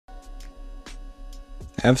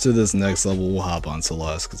After this next level, we'll hop on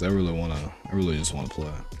Celeste because I really just wanna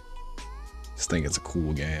play. Just think it's a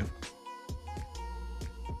cool game.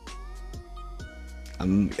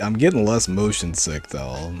 I'm getting less motion sick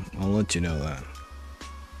though. I'll let you know that.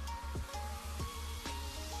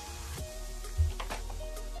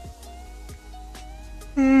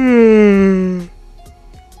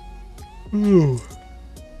 Ooh.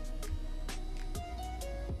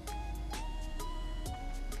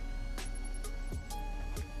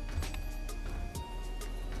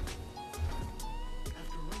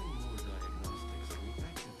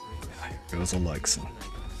 Here goes Alexa.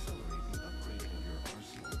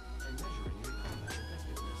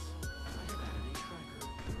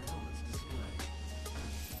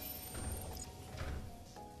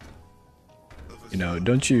 You know,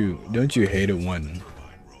 don't you hate it when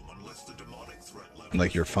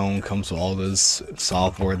like your phone comes with all this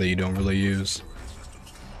software that you don't really use?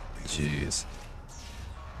 Jeez.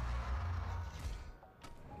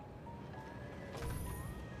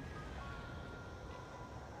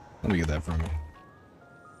 Let me get that from you.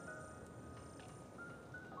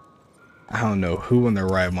 I don't know who in their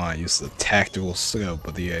right mind uses the tactical scope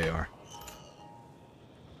with the AR.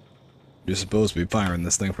 You're supposed to be firing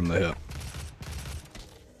this thing from the hip.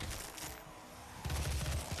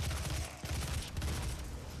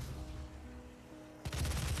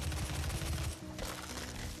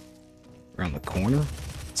 Around the corner?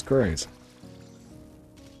 It's crazy.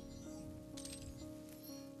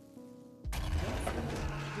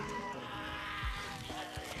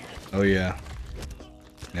 Oh yeah.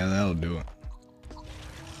 Yeah, that'll do it.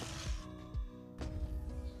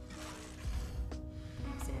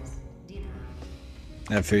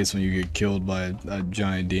 That face when you get killed by a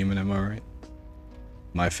giant demon, am I right?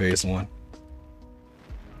 My face one.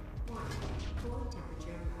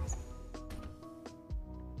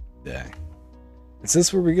 Dang. Is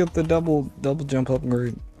this where we get the double jump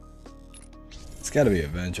upgrade? It's gotta be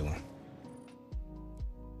eventually.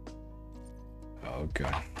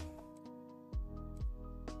 Okay.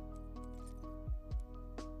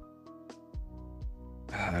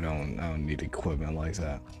 I don't need equipment like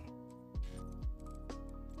that.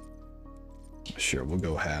 Sure, we'll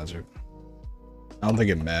go hazard. I don't think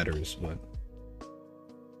it matters, but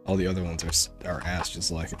all the other ones are ass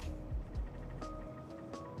just like it.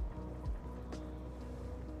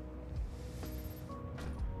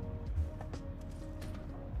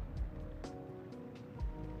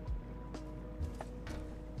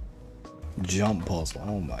 Jump puzzle.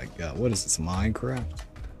 Oh my god, what is this, Minecraft?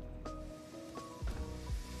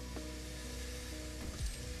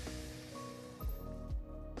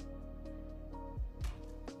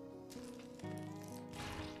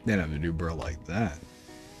 They didn't have to do bro like that.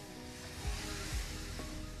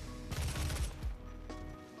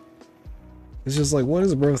 It's just like, what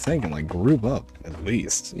is bro thinking? Like, group up, at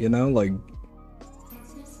least. You know, like,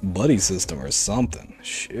 buddy system or something.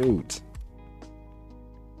 Shoot.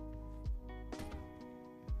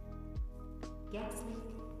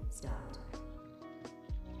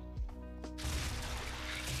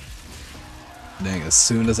 Dang, as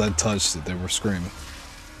soon as I touched it, they were screaming.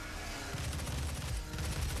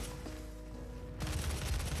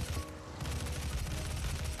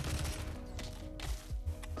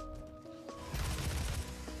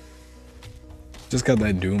 Just got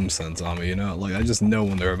that doom sense on me, you know? Like, I just know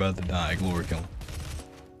when they're about to die, glory kill.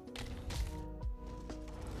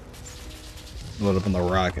 Load up on the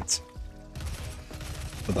rockets.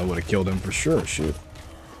 But that would have killed him for sure, shoot.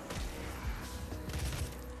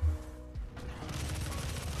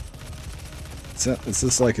 Is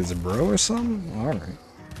this like his bro or something? Alright.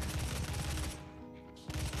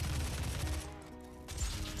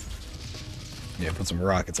 Yeah, put some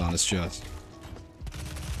rockets on his chest.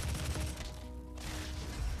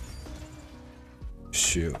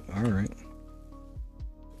 Shoot, alright.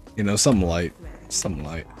 You know, something light. Something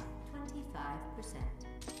light. 25%.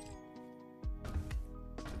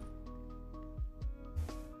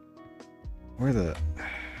 Where the...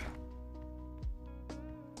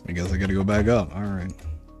 I guess I gotta go back up. Alright.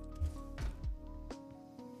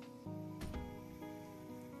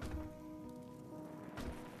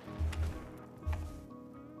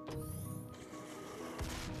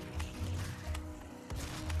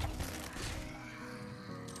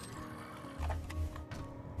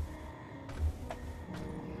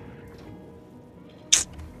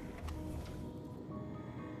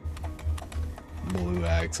 Blue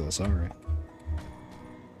access, alright.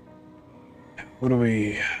 What do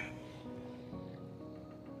we...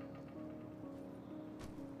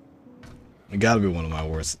 It gotta be one of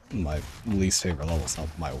my least favorite levels, not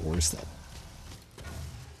my worst level.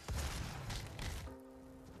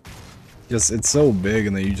 Just, it's so big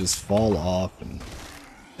and then you just fall off and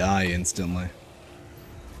die instantly.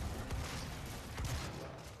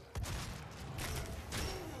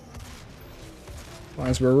 Why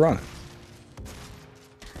is we're running?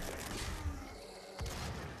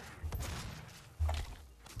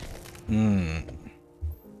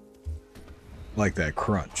 Like that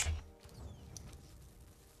crunch.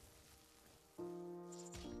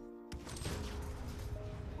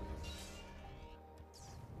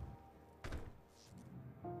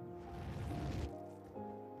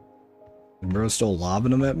 Bro's still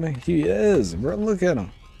lobbing him at me? He is, bro. Look at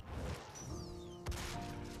him.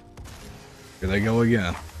 Here they go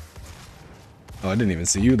again. Oh, I didn't even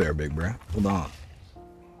see you there, big bro. Hold on.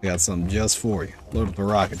 I got something just for you. Load up the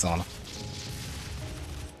rockets on him.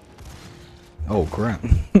 Oh, crap.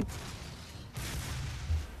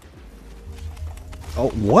 Oh,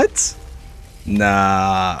 what?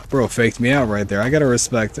 Nah. Bro faked me out right there. I gotta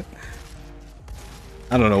respect it.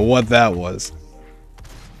 I don't know what that was.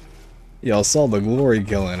 Y'all saw the glory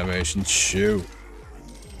kill animation. Shoot.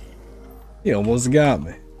 He almost got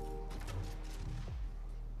me.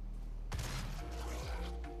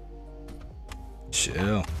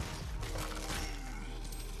 Chill.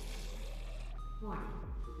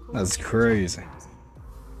 That's crazy.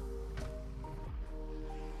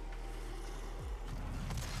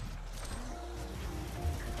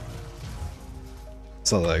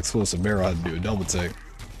 So that explosive barrel had to do a double take.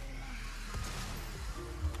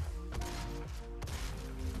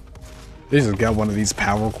 They just got one of these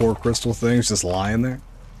power core crystal things just lying there.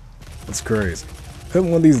 That's crazy. Couldn't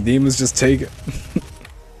one of these demons just take it?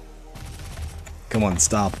 Come on,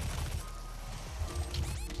 stop.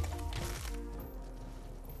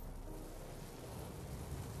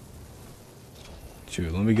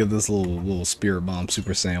 Shoot, let me get this little spirit bomb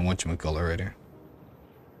Super Saiyan whatchamacallit right here.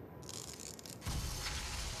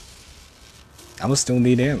 I'ma still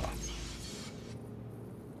need ammo.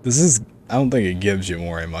 This is, I don't think it gives you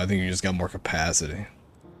more ammo. I think you just got more capacity.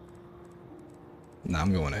 Nah,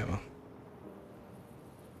 I'm going ammo.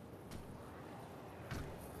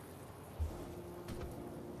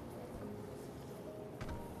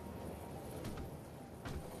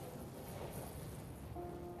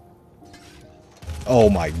 Oh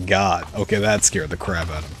my god. Okay, that scared the crap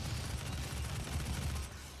out of me.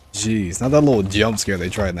 Jeez, not that little jump scare they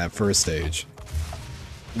tried in that first stage.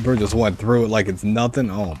 Bro just went through it like it's nothing.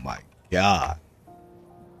 Oh my god.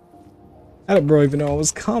 How did bro even know it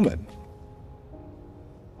was coming?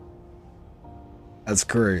 That's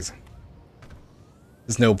crazy.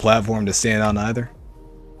 There's no platform to stand on either.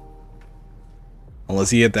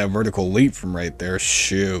 Unless he hit that vertical leap from right there.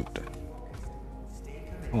 Shoot.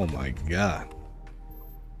 Oh my god.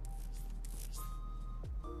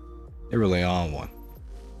 They're really on one.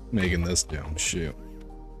 Making this doom. Shoot.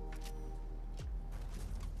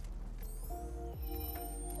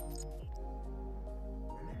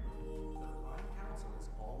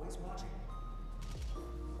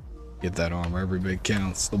 Get that armor. Every bit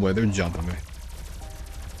counts. The way they're jumping me.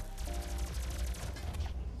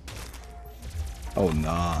 Oh,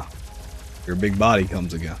 nah. Your big body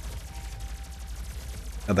comes again.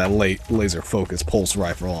 Got that laser focus pulse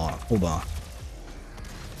rifle on. Hold on.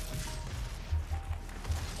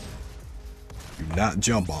 Do not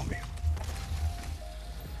jump on me.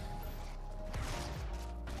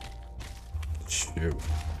 Shoot.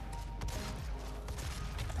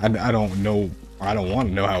 I don't know. I don't want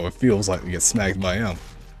to know how it feels like to get smacked by him.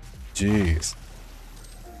 Jeez.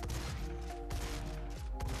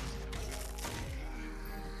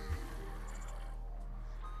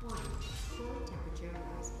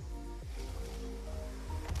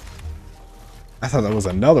 I thought that was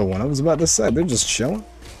another one. I was about to say, they're just chilling.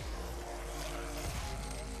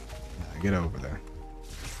 Nah, get over there.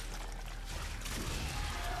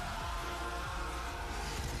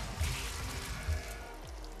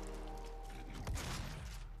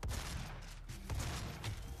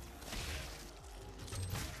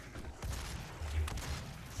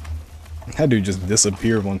 That dude just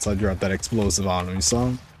disappeared once I dropped that explosive on him. You saw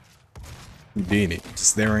him? Beanie,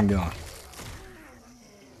 just there and gone.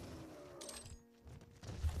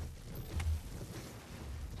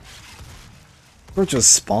 Or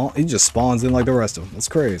just spawn. He just spawns in like the rest of them. That's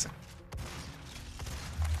crazy.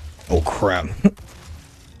 Oh crap.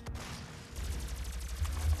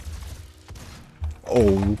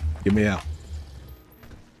 Oh, get me out.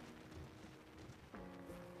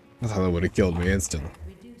 I thought that would have killed me instantly.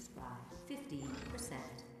 Reduced by 50%.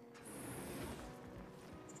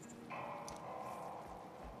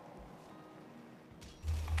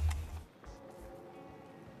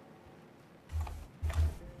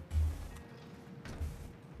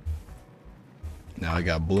 Now I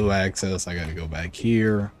got blue access. I gotta go back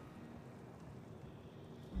here.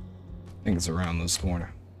 I think it's around this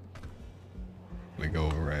corner. We go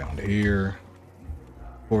around here.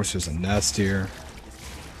 Of course, there's a nest here.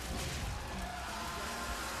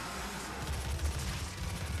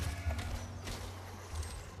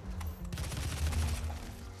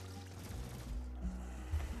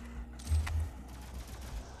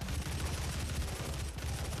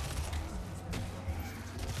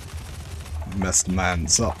 Messed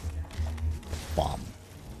man's up. Bomb.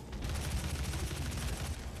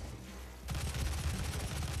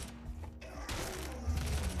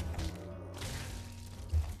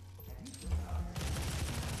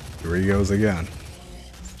 Here he goes again.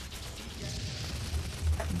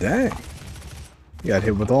 Dang. He got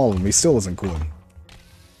hit with all of them. He still isn't quitting.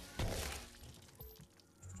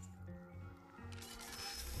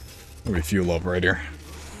 Refuel up right here.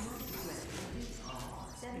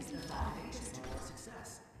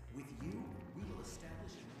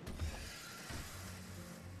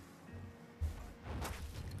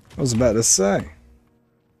 I was about to say.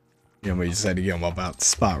 Yeah, we just had to get him up out the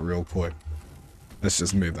spot real quick. That's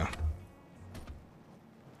just me, though.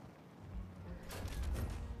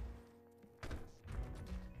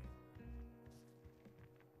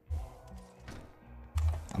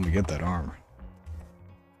 I'm gonna get that armor.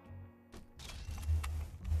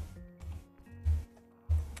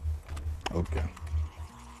 Okay.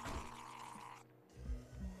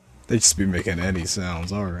 They just be making any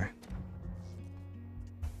sounds, alright.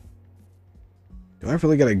 Do I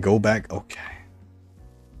really gotta go back? Okay.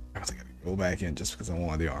 I really gotta go back in just because I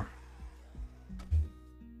want the arm.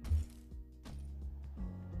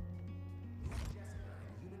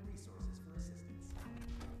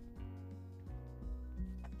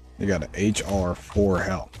 They got an HR 4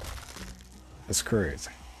 health. That's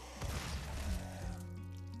crazy.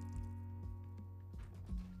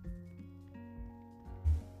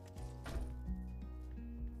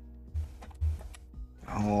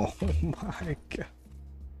 Oh my god.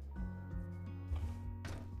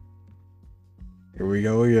 Here we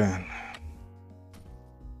go again.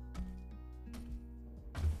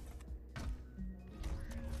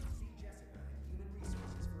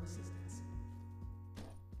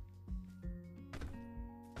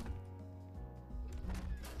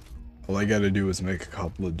 All I gotta do is make a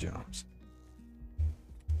couple of jumps.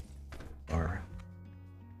 Alright.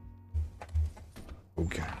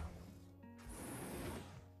 Okay.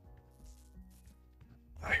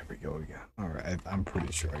 Oh, here we go again. Alright, I'm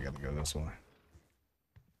pretty sure I gotta go this way.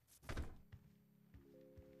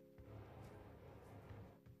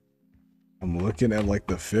 I'm looking at like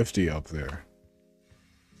the 50 up there.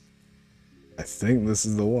 I think this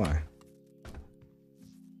is the one.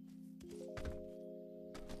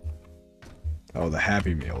 Oh, the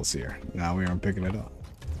Happy Meal's here. Now we aren't picking it up.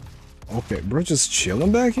 Okay, bro, just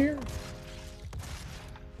chilling back here?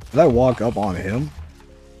 Did I walk up on him?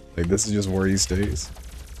 Like, this is just where he stays?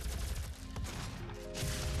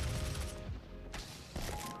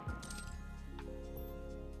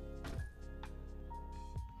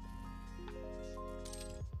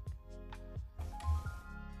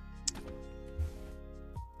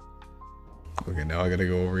 Okay, now I gotta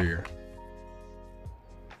go over here.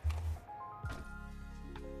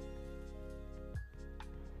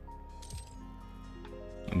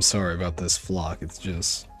 I'm sorry about this flock, it's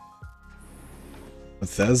just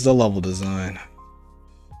Bethesda level design.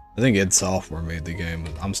 I think id Software made the game,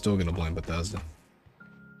 but I'm still gonna blame Bethesda.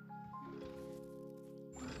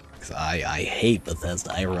 Cause I hate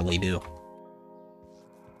Bethesda, I really do.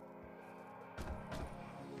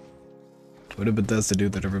 What did Bethesda do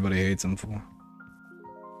that everybody hates them for?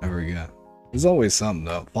 I forget. There's always something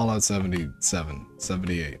though. Fallout 77,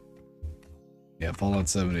 78. Yeah, Fallout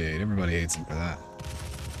 78, everybody hates them for that.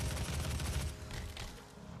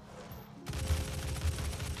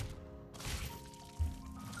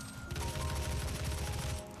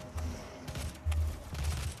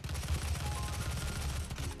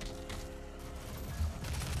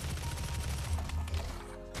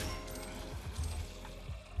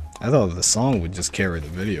 I thought the song would just carry the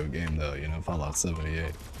video game though, you know, Fallout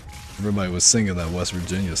 78. Everybody was singing that West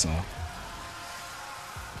Virginia song.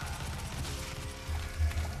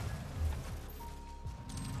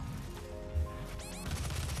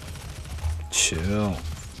 Chill.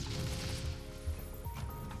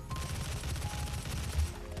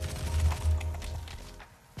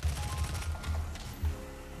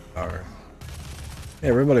 Alright. Yeah,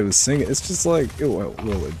 everybody was singing. It's just like,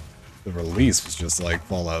 the release was just like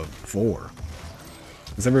Fallout 4.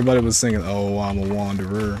 Because everybody was singing, oh, I'm a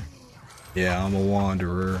wanderer. Yeah, I'm a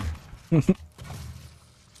wanderer.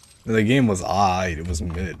 The game was alright, it was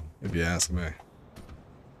mid, if you ask me.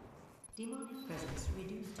 Demonic presence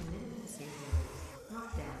reduced to minimum safe levels.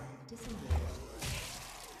 Knockdown disengaged.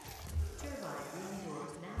 Turbine room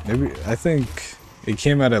doors now. Maybe, I think it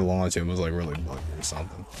came out at launch and was like really buggy or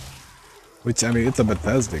something. Which, I mean, it's a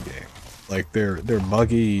Bethesda game. Like, they're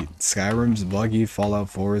buggy, Skyrim's buggy, Fallout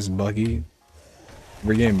 4 is buggy.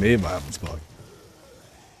 Every game made by them is buggy.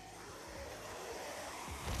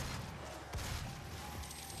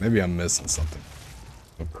 Maybe I'm missing something.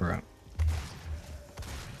 Oh crap.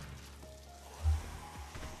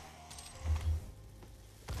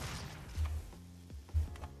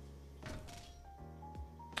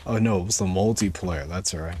 Oh no, it was the multiplayer,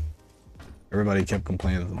 that's right. Everybody kept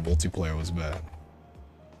complaining that the multiplayer was bad.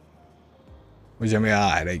 Which, I mean,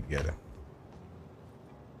 I didn't get it.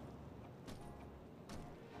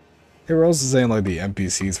 They were also saying like the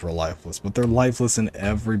NPCs were lifeless, but they're lifeless in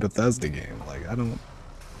every Bethesda game. Like, I don't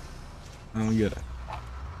get it.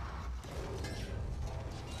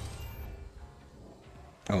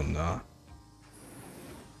 Oh no.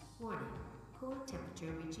 Warning. Core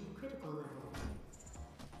temperature reaching critical level.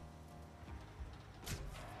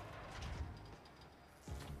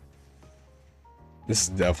 This is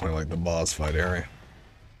definitely like the boss fight area.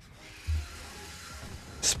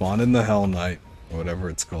 Spawn in the Hell Knight, or whatever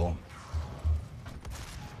it's called.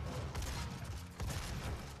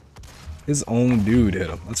 His own dude hit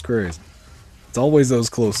him. That's crazy. It's always those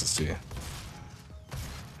closest to you.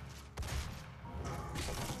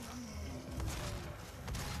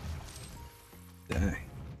 Dang.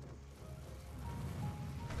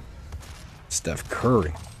 Steph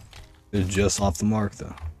Curry. They're just off the mark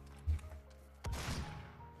though.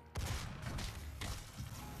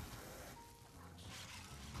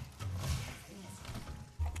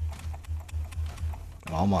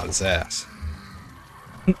 I'm on his ass.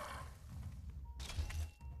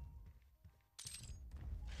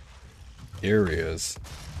 Here he is.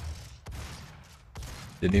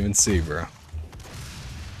 Didn't even see, bro.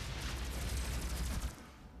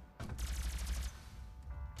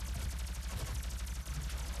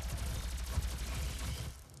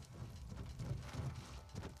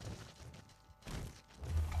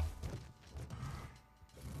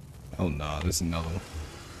 Oh no, there's another one.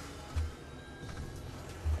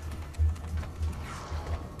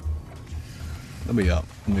 Let me up.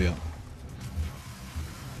 Let me up.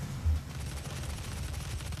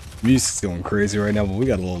 Music's going crazy right now, but we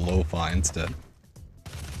got a little lo-fi instead.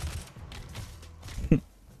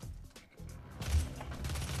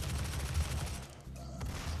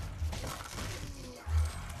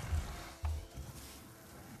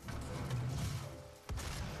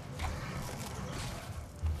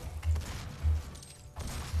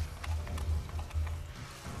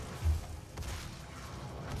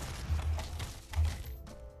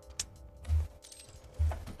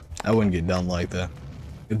 I wouldn't get done like that.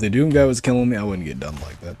 If the Doom guy was killing me, I wouldn't get done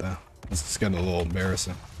like that, though. It's just kind of a little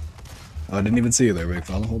embarrassing. Oh, I didn't even see you there, big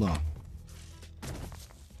fella. Hold on.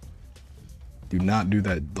 Do not do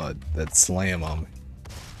that slam on me.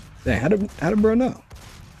 Dang, how did bro know?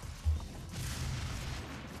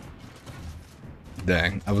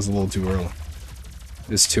 Dang, I was a little too early.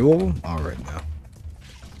 There's two of them? Alright now.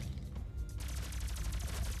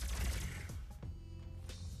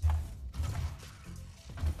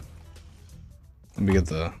 Let me get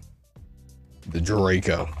the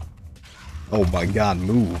Draco. Oh my god,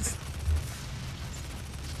 move.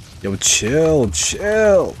 Yo, chill,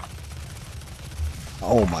 chill.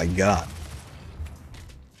 Oh my god.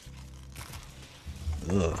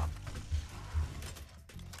 Ugh.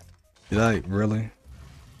 Did I really?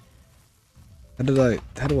 How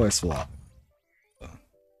do I swap?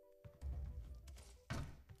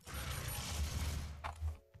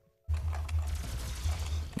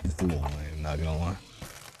 It's a little lame, not gonna lie.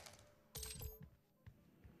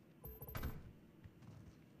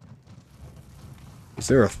 Is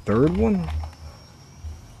there a third one?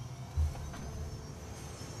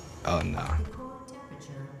 Oh no. The core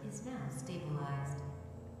temperature is now stabilized.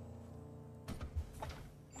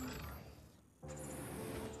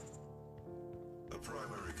 A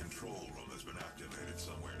primary control room has been activated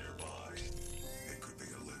somewhere nearby. It could be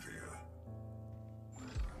Olivia.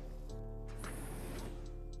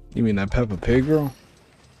 You mean that Peppa Pig girl?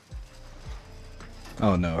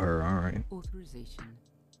 Oh no, her, alright. Authorization.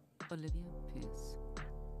 Olivia Pierce.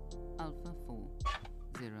 Alpha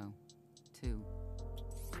 402.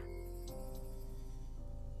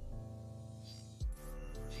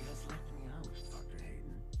 She has left me out, Dr.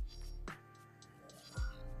 Hayden.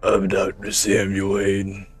 I'm Dr. Samuel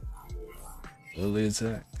Hayden. Lily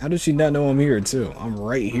attack. How does she not know I'm here too? I'm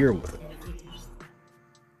right here with her.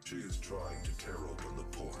 She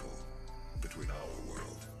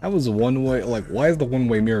That was a one-way, like, why is the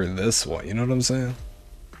one-way mirror this way? You know what I'm saying?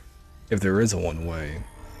 If there is a one-way,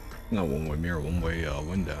 not one-way mirror, one-way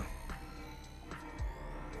window.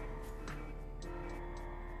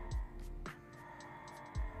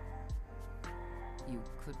 You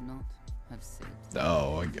could not have saved.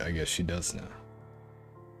 Oh, I guess she does now.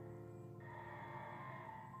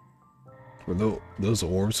 Were those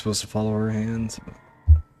orbs supposed to follow her hands?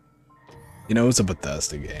 You know, it's a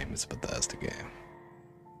Bethesda game. It's a Bethesda game.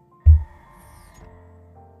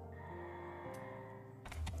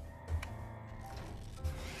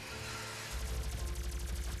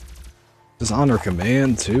 Just honor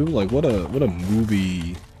command too? Like what a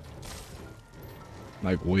movie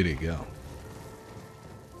like way to go.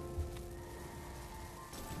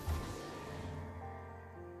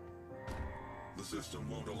 The system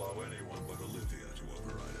won't allow anyone but Olivia to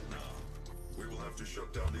override it now. We will have to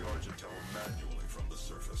shut down the Argent Tower manually from the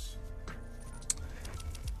surface.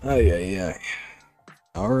 Ay.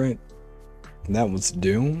 Alright. That was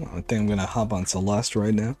Doom. I think I'm gonna hop on Celeste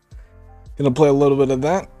right now. Gonna play a little bit of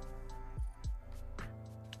that.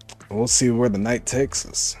 We'll see where the night takes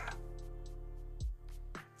us.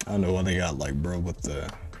 I don't know what they got like, bro, with the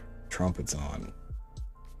trumpets on.